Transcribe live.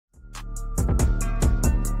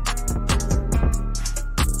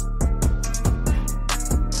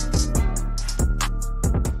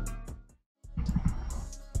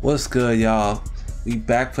What's good, y'all? We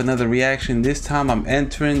back for another reaction. This time I'm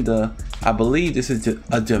entering the, I believe this is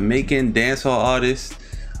a Jamaican dancehall artist.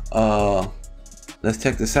 Let's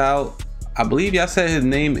check this out. I believe y'all said his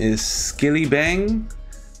name is Skillibeng.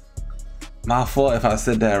 My fault if I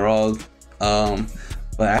said that wrong.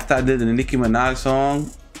 But after I did the Nicki Minaj song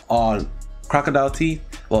on Crocodile Teeth,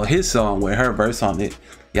 well, his song with her verse on it,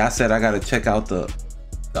 y'all said I gotta check out the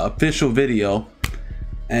official video.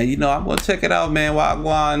 And you know, I'm gonna check it out, man.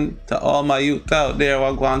 Wagwan to all my youth out there.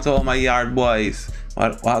 Wagwan to all my yard boys.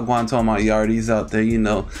 Wagwan to all my yardies out there, you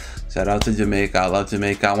know. Shout out to Jamaica. I love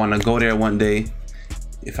Jamaica. I wanna go there one day.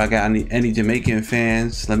 If I got any Jamaican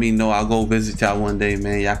fans, let me know. I'll go visit y'all one day,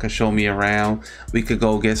 man. Y'all can show me around. We could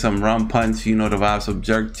go get some rum punch, you know, the vibes of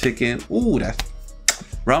jerk chicken. Ooh, that's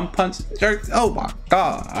rum punch jerk. Oh my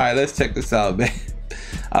God. All right, let's check this out, man.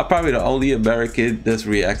 I'm probably the only American that's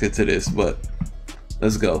reacted to this, but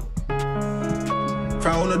let's go.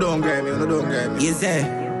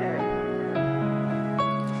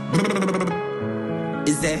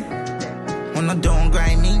 Is that on a don't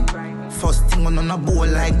grind me? First thing on a bowl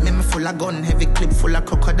like me, me full of gun, heavy clip full of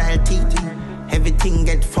crocodile teeth. Everything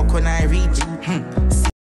get fuck when I reach.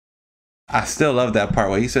 I still love that part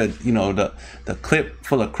where he said, you know, the clip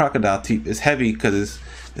full of crocodile teeth is heavy because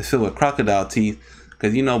it's filled with crocodile teeth.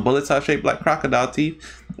 Because, you know, bullets are shaped like crocodile teeth.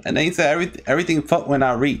 And then he said everything fucked when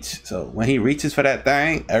I reach. So when he reaches for that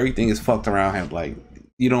thing, everything is fucked around him. Like,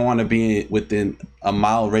 you don't want to be within a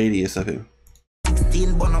mile radius of him.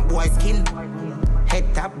 16 bun up boy skin.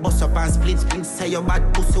 Head tap, bust up and split. Say your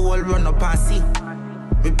bad pussy all run up and see.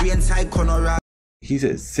 My brain side corner. He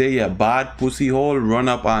said, say your bad pussy hole run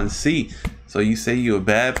up and see. So you say you a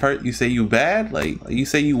bad part? You say you bad? Like you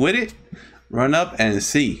say you with it? Run up and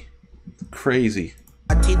see. Crazy.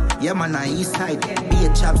 Yeah, man, I east side. Be a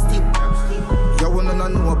chapstick. You wanna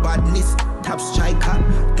know badness? Top striker.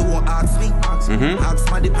 Don't ask me.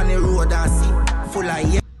 Ask my dip on the road and see. Full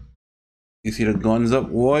of yeah. You see the guns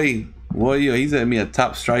up? Boy, yo, he said me a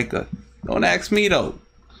top striker. Don't ask me though.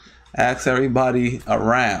 Ask everybody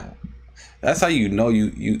around. That's how you know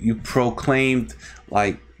you proclaimed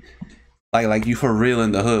like you for real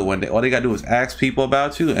in the hood. When all they gotta do is ask people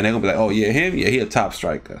about you, and they're gonna be like, oh yeah, him, yeah, he a top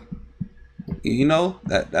striker. You know,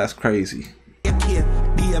 that's crazy. Be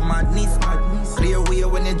a madness. Clear way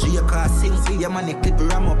when the G car sings. See your money clip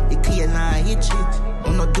ram up. The clear now hit shit.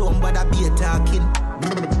 I'm not dumb, but I be a talking.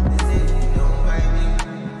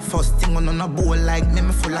 First thing on a bowl like me,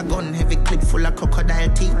 me full of gun, heavy clip full of crocodile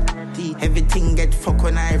teeth. Everything get fuck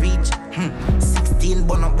when I reach. 16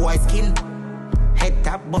 bun up boy skin. Head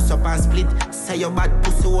tap, bust up and split. Say your bad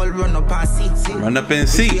pussy all run up and see. Run up and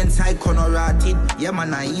see. Inside corner rotted. Yeah,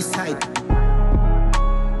 man, I east side.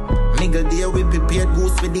 Nigga there we prepared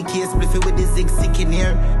goose with the case, spliffy with the zig in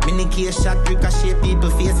here. Mini case shot, ricochet people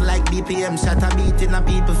face like BPM shot a beat in a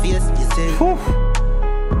people face. You say, oh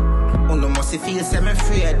no must feel same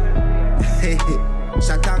afraid.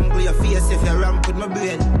 Shot angle your face if you ramp with my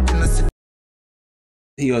brain.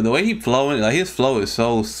 Yo, the way he flowing, like his flow is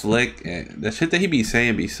so slick, and the shit that he be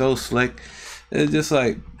saying be so slick. It's just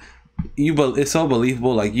like it's so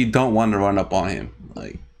believable. Like you don't want to run up on him.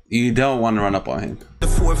 Like you don't want to run up on him. The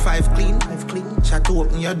 4-5 clean. Shut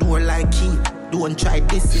open your door like key. Don't try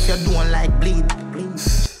this if you don't like bleed.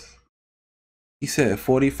 He said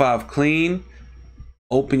 45 clean.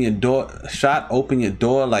 Open your door. Shot. Open your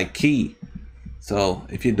door like key. So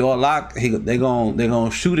if your door locked, they gonna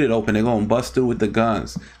shoot it open. They're gonna bust through with the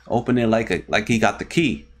guns. Open it like he got the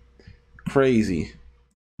key. Crazy.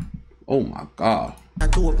 Oh my God.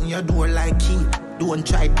 Shut open your door like key. Don't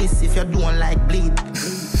try this if you don't like bleed.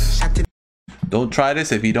 Don't try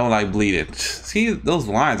this if you don't like bleeding. See, those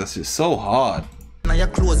lines are just so hard. Now your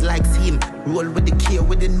clothes like seam. Roll with the care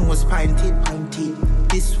with the nose pinted.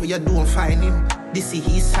 This way you don't find him. This is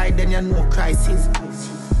his side, then you know crisis.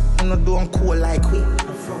 You know don't cool like we.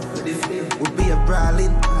 We be a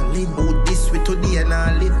brawling. Oh, this way today and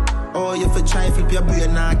I live. Oh, you for try flip your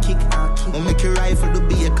brain and kick. Oh, make your rifle to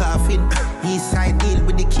be a coffin. His side deal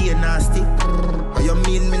with the key and stick. Oh, you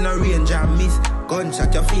mean me no range and miss?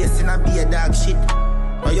 Gunshot your face in a be a dog shit.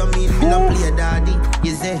 Oh, you mean me no play daddy?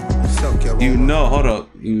 You say? You know, hold up.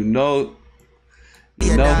 You know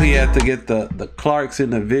he had to get the Clarks in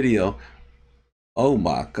the video. Oh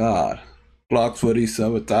my God. Glocks with these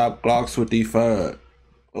summer top, Glocks with these fur.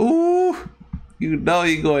 Ooh, you know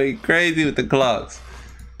you going crazy with the Glocks.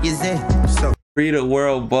 You say? Free the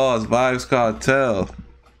world boss, Vibes Cartel.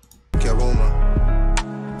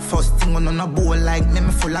 First thing on a bowl like me,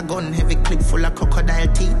 me full of gun, heavy clip full of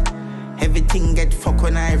crocodile teeth. Everything get fuck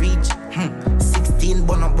when I reach. 16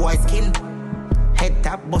 bun up boy skin. Head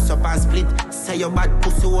tap, bust up and split. Say your bad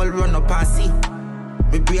pussy all run up and see.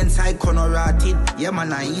 My brain side corner rotted. Yeah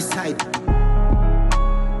man, I east side.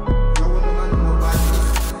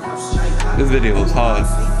 This video was hard.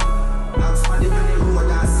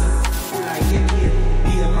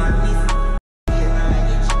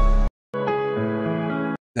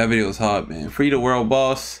 That video was hard, man. Free the world,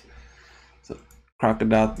 boss. So,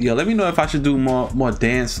 Crocodile. Yo, let me know if I should do more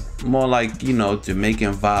dance, more like, you know,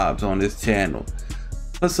 Jamaican vibes on this channel.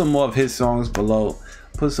 Put some more of his songs below.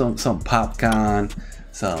 Put some Popcorn,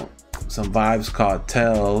 some Vibes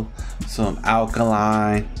Cartel, some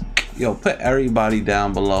Alkaline. Yo, put everybody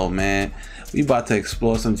down below, man. We about to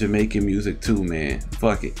explore some Jamaican music too, man.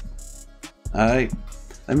 Fuck it. Alright.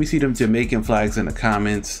 Let me see them Jamaican flags in the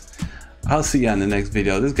comments. I'll see you on the next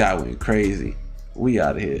video. This guy went crazy. We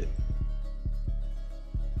out of here.